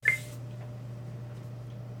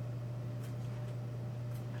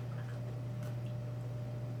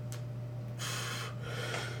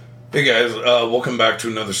Hey guys, welcome back to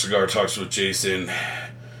another Cigar Talks with Jason.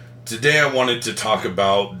 Today I wanted to talk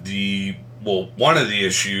about one of the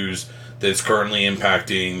issues that's currently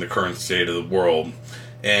impacting the current state of the world,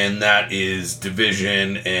 and that is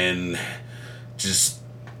division and just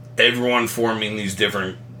everyone forming these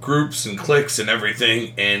different groups and cliques and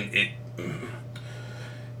everything, and it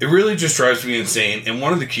really just drives me insane. And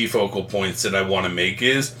one of the key focal points that I want to make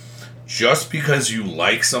is just because you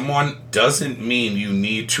like someone doesn't mean you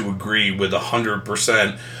need to agree with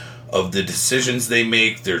 100% of the decisions they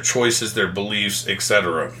make, their choices, their beliefs,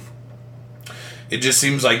 etc. It just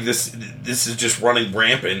seems like this is just running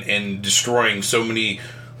rampant and destroying so many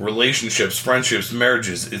relationships, friendships,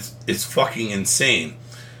 marriages. It's fucking insane.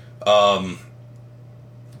 So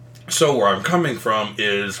where I'm coming from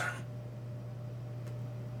is,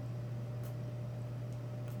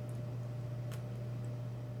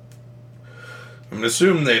 I'm going to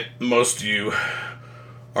assume that most of you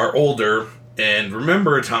are older and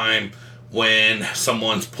remember a time when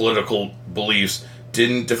someone's political beliefs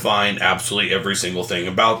didn't define absolutely every single thing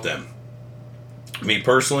about them. Me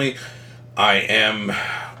personally, I am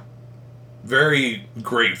very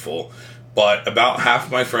grateful, but about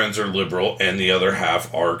half my friends are liberal and the other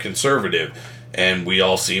half are conservative, and we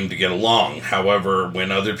all seem to get along. However,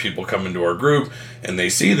 when other people come into our group and they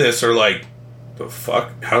see this, they're like, the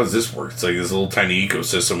fuck? How does this work? It's like this little tiny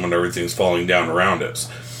ecosystem when everything's falling down around us.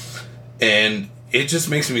 And it just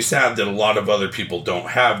makes me sad that a lot of other people don't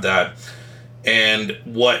have that. And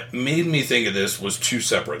what made me think of this was two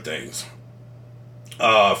separate things.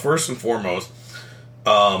 First and foremost,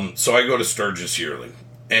 so I go to Sturgis yearly.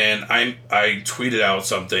 And I tweeted out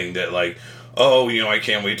something that like, oh, I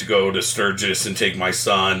can't wait to go to Sturgis and take my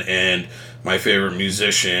son and my favorite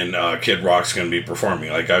musician, Kid Rock's going to be performing.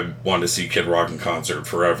 Like, I want to see Kid Rock in concert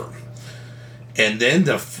forever. And then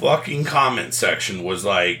the fucking comment section was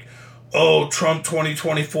like, oh, Trump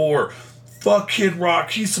 2024, fuck Kid Rock,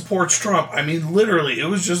 he supports Trump. I mean, literally, it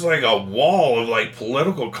was just like a wall of, like,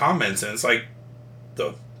 political comments, and it's like,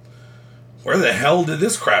 where the hell did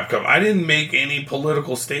this crap come? I didn't make any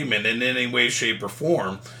political statement in any way, shape, or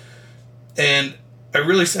form. And I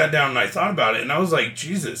really sat down and I thought about it, and I was like,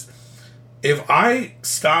 Jesus, if I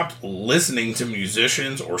stopped listening to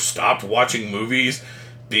musicians or stopped watching movies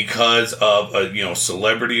because of a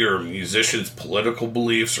celebrity or a musician's political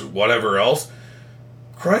beliefs or whatever else,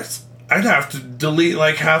 Christ, I'd have to delete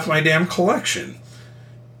like half my damn collection.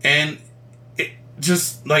 And it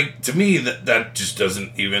just, like, to me, that just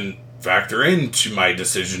doesn't even factor into my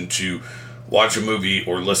decision to watch a movie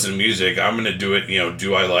or listen to music. I'm going to do it,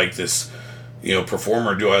 do I like this,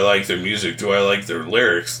 performer? Do I like their music? Do I like their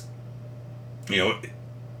lyrics?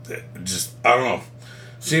 Just, I don't know.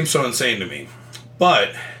 Seems so insane to me.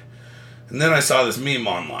 But, and then I saw this meme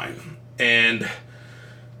online, and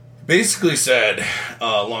basically said,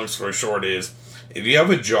 long story short is, if you have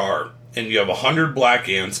a jar, and you have 100 black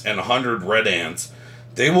ants and 100 red ants,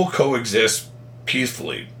 they will coexist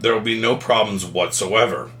peacefully. There will be no problems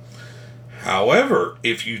whatsoever. However,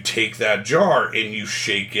 if you take that jar and you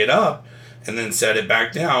shake it up, and then set it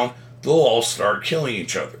back down, they'll all start killing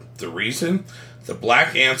each other. The reason? The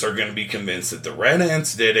black ants are going to be convinced that the red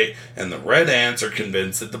ants did it, and the red ants are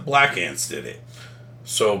convinced that the black ants did it.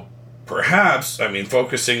 So perhaps,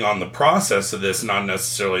 focusing on the process of this, not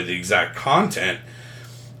necessarily the exact content,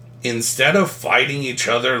 instead of fighting each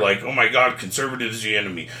other like, oh my god, conservatives are the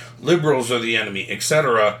enemy, liberals are the enemy,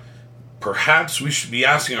 etc., perhaps we should be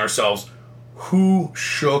asking ourselves, who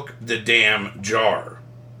shook the damn jar?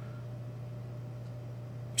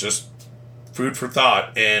 Just food for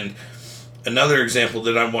thought. And another example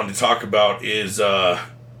that I want to talk about is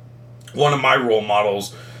one of my role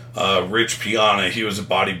models, Rich Piana. He was a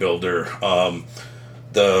bodybuilder.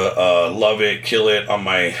 The Love It, Kill It on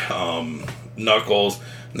my knuckles,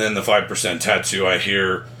 and then the 5% tattoo I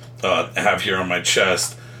have here on my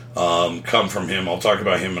chest come from him. I'll talk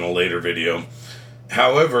about him in a later video.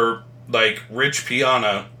 However, like Rich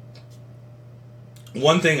Piana,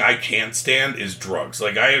 one thing I can't stand is drugs.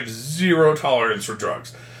 Like, I have zero tolerance for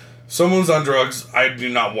drugs. Someone's on drugs, I do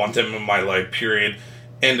not want them in my life, period.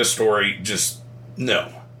 End of story. Just,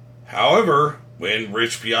 no. However, when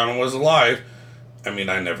Rich Piana was alive, I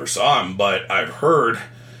never saw him, but I've heard,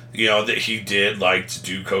 that he did like to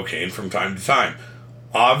do cocaine from time to time.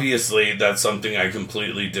 Obviously, that's something I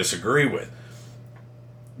completely disagree with.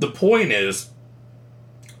 The point is,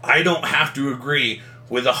 I don't have to agree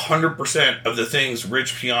with 100% of the things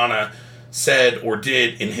Rich Piana said or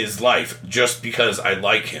did in his life just because I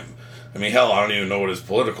like him. Hell, I don't even know what his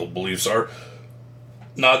political beliefs are.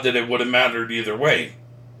 Not that it would have mattered either way.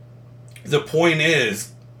 The point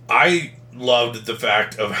is, I loved the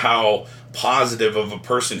fact of how positive of a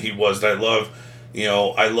person he was. I loved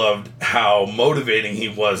how motivating he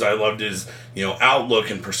was. I loved his, outlook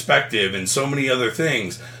and perspective and so many other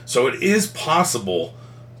things. So it is possible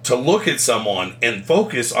to look at someone and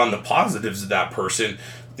focus on the positives of that person.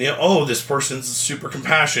 This person's super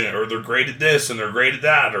compassionate, or they're great at this and they're great at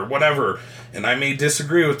that, or whatever. And I may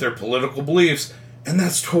disagree with their political beliefs, and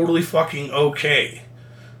that's totally fucking okay.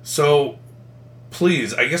 So,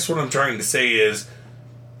 please, I guess what I'm trying to say is,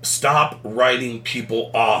 stop writing people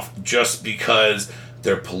off just because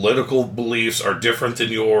their political beliefs are different than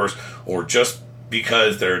yours, or just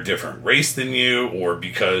because they're a different race than you, or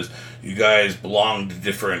because you guys belong to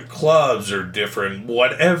different clubs or different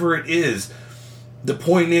whatever it is. The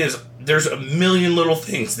point is, there's a million little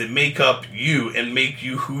things that make up you and make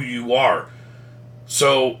you who you are.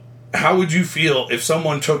 So, how would you feel if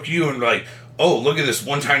someone took you and like, oh, look at this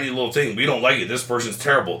one tiny little thing, we don't like it, this person's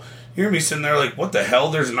terrible. You're going to be sitting there like, what the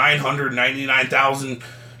hell? There's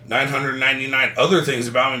 999,999 other things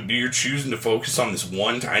about me, but you're choosing to focus on this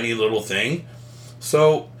one tiny little thing?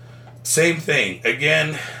 So, same thing.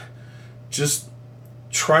 Again, just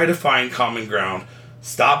try to find common ground.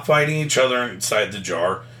 Stop fighting each other inside the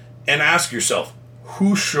jar. And ask yourself,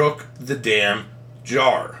 who shook the damn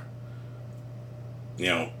jar?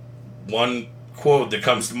 One quote that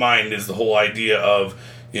comes to mind is the whole idea of,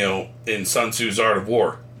 in Sun Tzu's Art of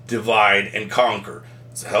War, divide and conquer.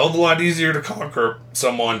 It's a hell of a lot easier to conquer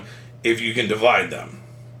someone if you can divide them.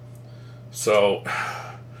 So,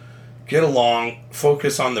 get along,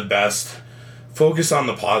 focus on the best, focus on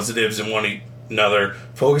the positives in one another,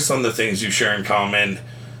 focus on the things you share in common,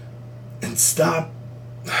 and stop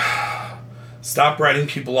writing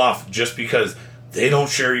people off just because they don't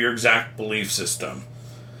share your exact belief system.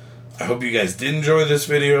 I hope you guys did enjoy this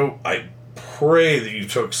video. I pray that you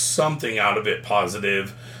took something out of it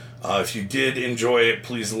positive. If you did enjoy it,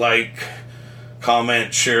 please like,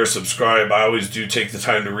 comment, share, subscribe. I always do take the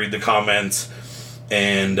time to read the comments,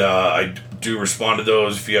 and I do respond to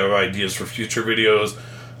those. If you have ideas for future videos,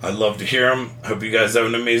 I'd love to hear them. I hope you guys have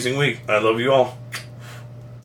an amazing week. I love you all.